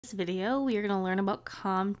This video, we are going to learn about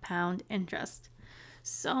compound interest.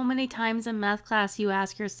 So many times in math class, you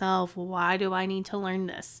ask yourself, why do I need to learn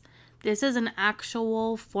this? This is an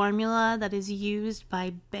actual formula that is used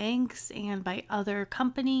by banks and by other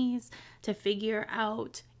companies to figure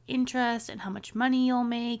out interest and how much money you'll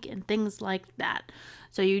make and things like that.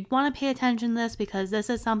 So you'd want to pay attention to this because this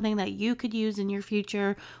is something that you could use in your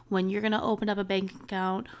future when you're going to open up a bank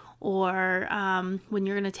account or when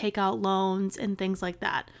you're going to take out loans and things like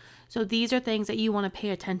that. So these are things that you want to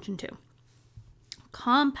pay attention to.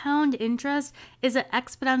 Compound interest is an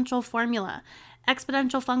exponential formula.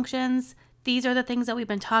 Exponential functions, these are the things that we've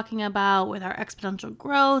been talking about with our exponential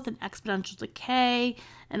growth and exponential decay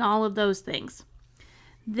and all of those things.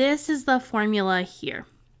 This is the formula here.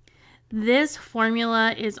 This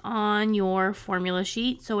formula is on your formula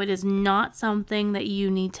sheet, so it is not something that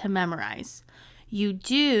you need to memorize. You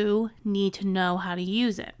do need to know how to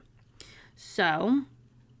use it. So,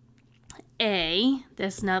 A,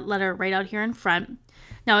 this letter right out here in front.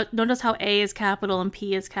 Now, notice how A is capital and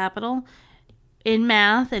P is capital. In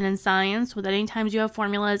math and in science, with any times you have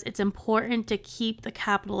formulas, it's important to keep the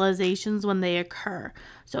capitalizations when they occur.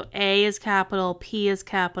 So A is capital, P is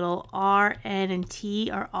capital, R, N, and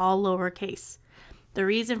T are all lowercase. The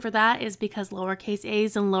reason for that is because lowercase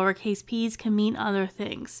a's and lowercase p's can mean other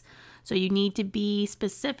things. So you need to be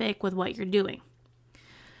specific with what you're doing.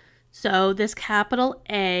 So this capital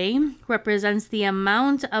A represents the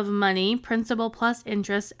amount of money, principal plus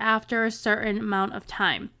interest, after a certain amount of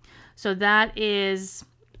time. So that is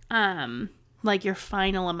like your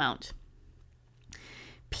final amount.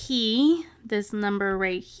 P, this number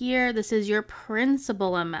right here, this is your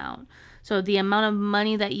principal amount. So the amount of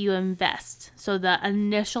money that you invest. So the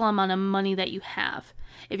initial amount of money that you have.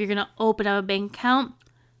 If you're going to open up a bank account,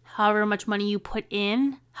 however much money you put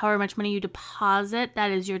in, however much money you deposit,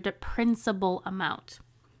 that is your principal amount.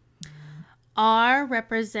 R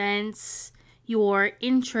represents your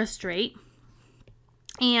interest rate.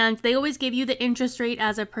 And they always give you the interest rate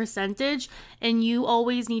as a percentage, and you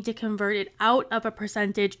always need to convert it out of a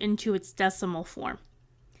percentage into its decimal form.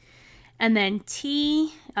 And then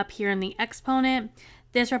T, up here in the exponent,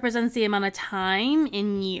 this represents the amount of time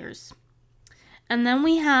in years. And then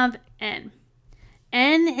we have N.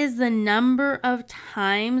 N is the number of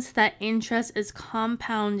times that interest is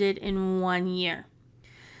compounded in 1 year.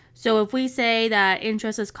 So if we say that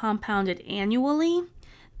interest is compounded annually,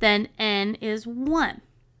 then N is 1.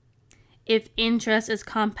 If interest is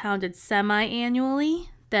compounded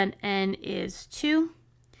semi-annually, then N is 2.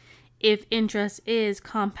 If interest is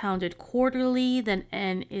compounded quarterly, then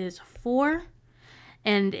N is 4.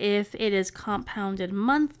 And if it is compounded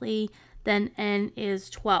monthly, then N is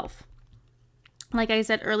 12. Like I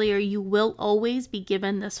said earlier, you will always be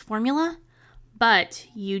given this formula, but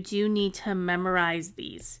you do need to memorize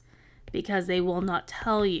these because they will not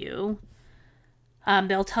tell you.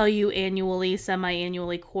 They'll tell you annually,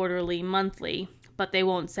 semi-annually, quarterly, monthly, but they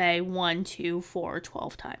won't say 1, 2, 4,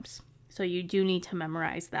 12 times. So you do need to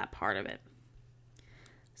memorize that part of it.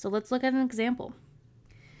 So let's look at an example.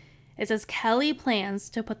 It says Kelly plans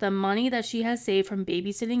to put the money that she has saved from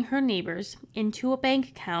babysitting her neighbors into a bank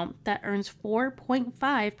account that earns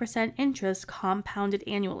 4.5% interest compounded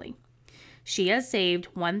annually. She has saved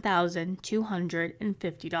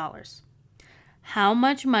 $1,250. How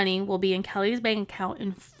much money will be in Kelly's bank account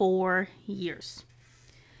in 4 years?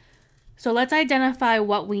 So let's identify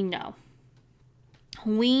what we know.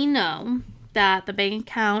 We know that the bank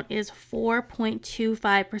account is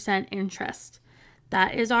 4.25% interest.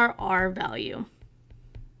 That is our R value.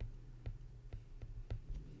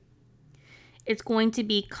 It's going to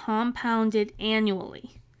be compounded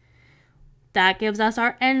annually. That gives us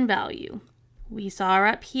our N value. We saw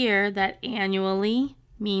up here that annually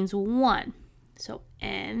means 1. So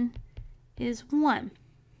N is 1.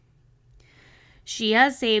 She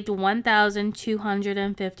has saved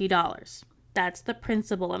 $1,250. That's the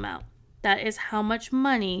principal amount. That is how much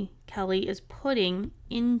money Kelly is putting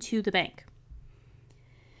into the bank.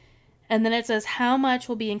 And then it says how much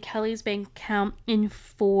will be in Kelly's bank account in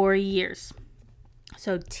 4 years.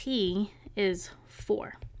 So T is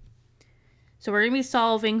 4. So we're going to be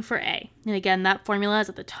solving for A. And again, that formula is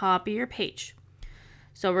at the top of your page.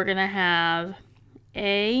 So we're going to have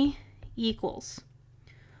A equals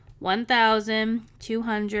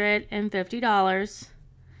 $1,250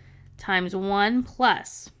 times 1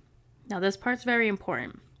 plus. Now this part's very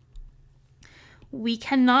important. We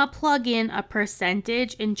cannot plug in a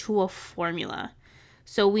percentage into a formula.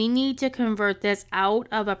 So we need to convert this out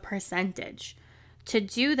of a percentage. To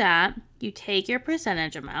do that, you take your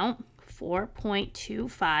percentage amount,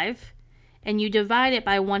 4.25, and you divide it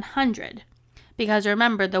by 100. because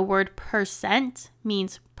remember, the word percent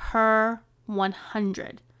means per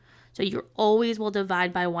 100. So you always will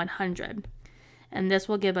divide by 100. And this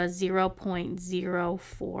will give us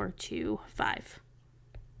 0.0425.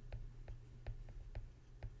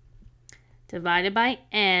 Divided by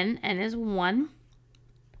n is 1.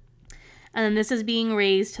 And then this is being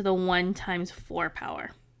raised to the 1 times 4 power.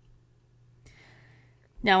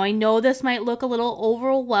 Now I know this might look a little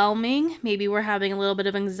overwhelming. Maybe we're having a little bit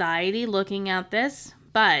of anxiety looking at this,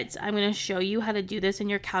 but I'm going to show you how to do this in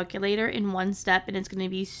your calculator in one step, and it's going to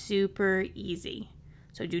be super easy.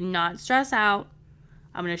 So do not stress out.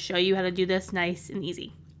 I'm going to show you how to do this nice and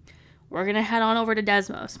easy. We're going to head on over to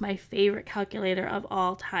Desmos, my favorite calculator of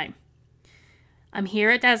all time. I'm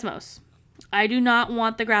here at Desmos. I do not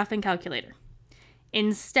want the graphing calculator.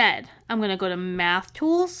 Instead, I'm going to go to Math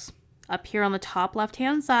Tools up here on the top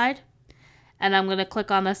left-hand side, and I'm going to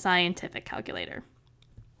click on the scientific calculator.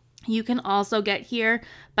 You can also get here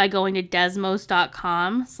by going to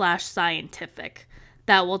desmos.com/scientific.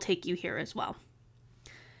 That will take you here as well.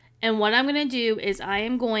 And what I'm going to do is I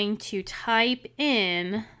am going to type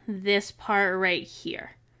in this part right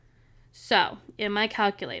here. So in my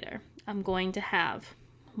calculator, I'm going to have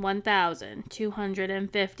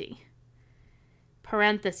 1,250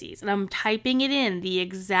 parentheses, and I'm typing it in the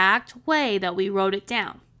exact way that we wrote it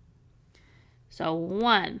down. So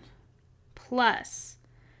 1 plus,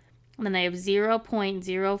 and then I have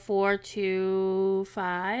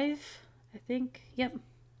 0.0425, I think, yep,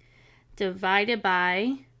 divided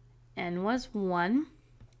by, n was 1.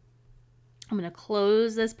 I'm going to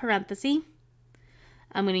close this parenthesis.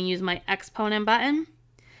 I'm going to use my exponent button.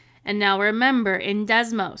 And now remember, in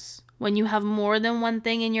Desmos, when you have more than one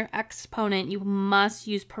thing in your exponent, you must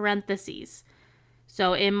use parentheses.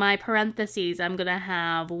 So in my parentheses, I'm going to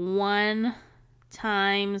have 1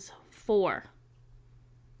 times 4.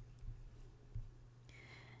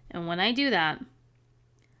 And when I do that,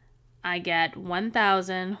 I get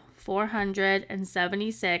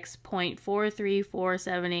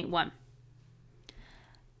 1,476.4347881.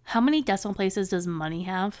 How many decimal places does money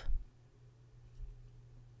have?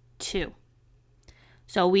 2.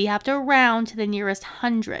 So we have to round to the nearest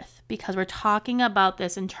hundredth because we're talking about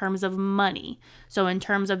this in terms of money. So in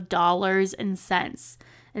terms of dollars and cents.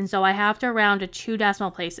 And so I have to round to 2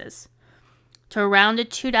 decimal places. To round to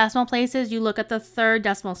 2 decimal places, you look at the third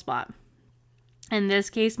decimal spot. In this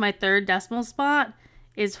case, my third decimal spot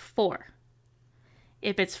is 4.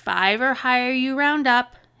 If it's 5 or higher, you round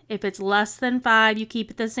up. If it's less than 5, you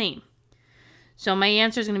keep it the same. So my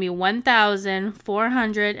answer is going to be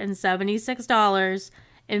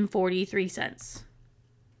 $1,476.43.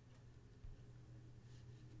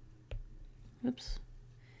 Oops.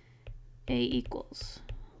 A equals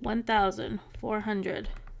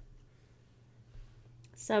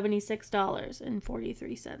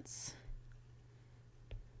 $1,476.43.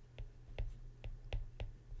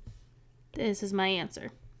 This is my answer.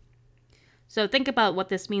 So think about what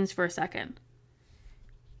this means for a second.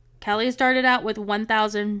 Kelly started out with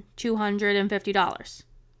 $1,250.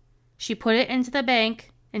 She put it into the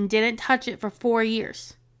bank and didn't touch it for 4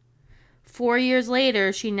 years. 4 years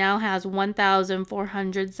later, she now has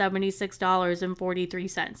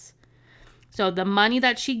 $1,476.43. So the money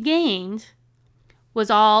that she gained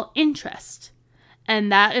was all interest.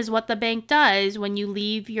 And that is what the bank does when you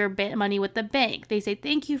leave your money with the bank. They say,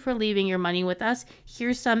 thank you for leaving your money with us.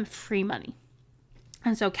 Here's some free money.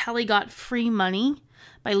 And so Kelly got free money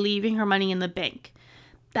by leaving her money in the bank.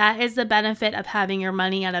 That is the benefit of having your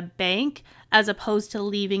money at a bank as opposed to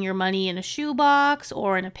leaving your money in a shoebox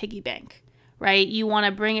or in a piggy bank, right? You want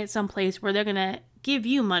to bring it someplace where they're going to give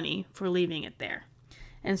you money for leaving it there.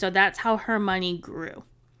 And so that's how her money grew.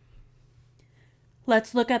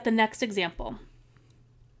 Let's look at the next example.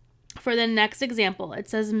 For the next example, it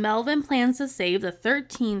says Melvin plans to save the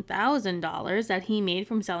 $13,000 that he made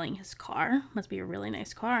from selling his car. Must be a really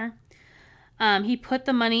nice car. He put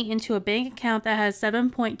the money into a bank account that has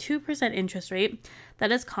 7.2% interest rate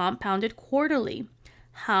that is compounded quarterly.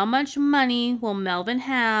 How much money will Melvin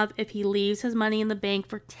have if he leaves his money in the bank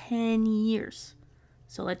for 10 years?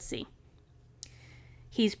 So let's see.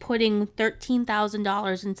 He's putting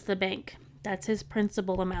 $13,000 into the bank. That's his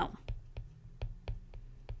principal amount.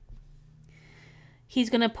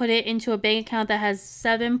 He's going to put it into a bank account that has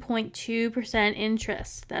 7.2%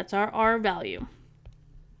 interest. That's our R value.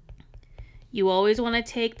 You always want to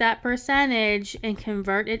take that percentage and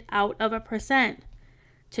convert it out of a percent.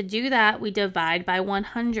 To do that, we divide by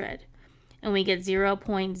 100 and we get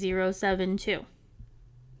 0.072.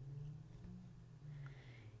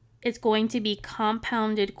 It's going to be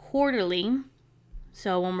compounded quarterly.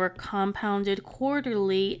 So when we're compounded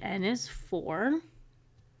quarterly, N is 4.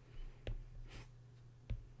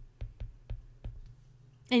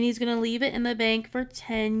 And he's going to leave it in the bank for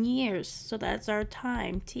 10 years. So that's our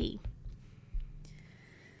time, T.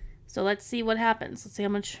 So let's see what happens. Let's see how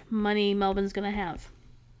much money Melvin's going to have.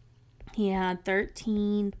 He had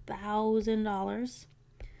 $13,000.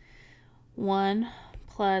 1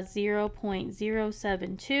 plus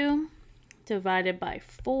 0.072 divided by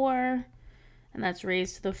 4. And that's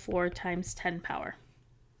raised to the 4 times 10 power.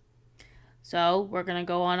 So we're going to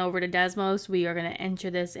go on over to Desmos. We are going to enter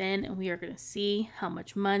this in and we are going to see how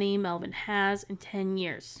much money Melvin has in 10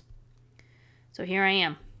 years. So here I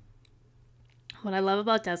am. What I love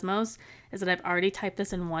about Desmos is that I've already typed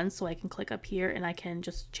this in once, so I can click up here and I can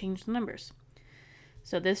just change the numbers.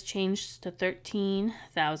 So this changed to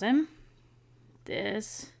 13,000.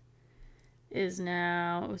 This is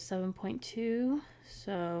now 7.2.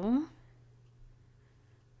 So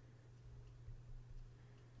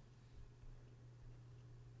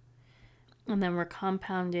and then we're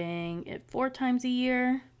compounding it 4 times a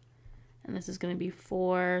year. And this is going to be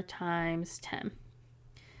 4 times 10.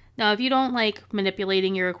 Now, if you don't like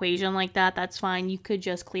manipulating your equation like that, that's fine. You could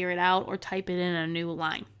just clear it out or type it in a new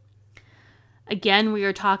line. Again, we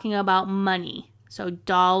are talking about money. So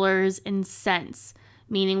dollars and cents,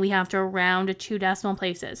 meaning we have to round to 2 decimal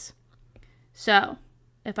places. So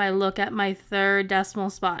if I look at my 3rd decimal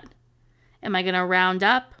spot, am I going to round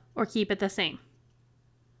up or keep it the same?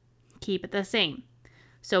 Keep it the same.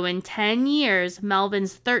 So in 10 years,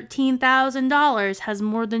 Melvin's $13,000 has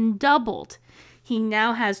more than doubled. He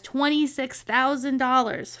now has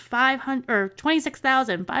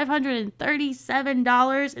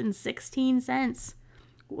 $26,537.16.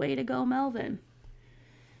 Way to go, Melvin.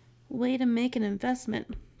 Way to make an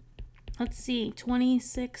investment. Let's see,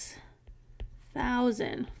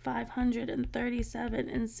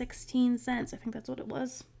 $26,537.16. I think that's what it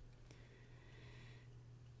was.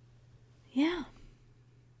 Yeah.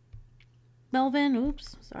 Melvin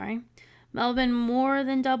more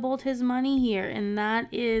than doubled his money here, and that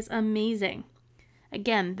is amazing.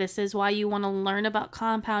 Again, this is why you want to learn about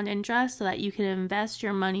compound interest so that you can invest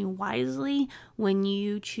your money wisely when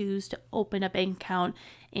you choose to open a bank account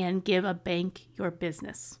and give a bank your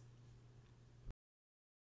business.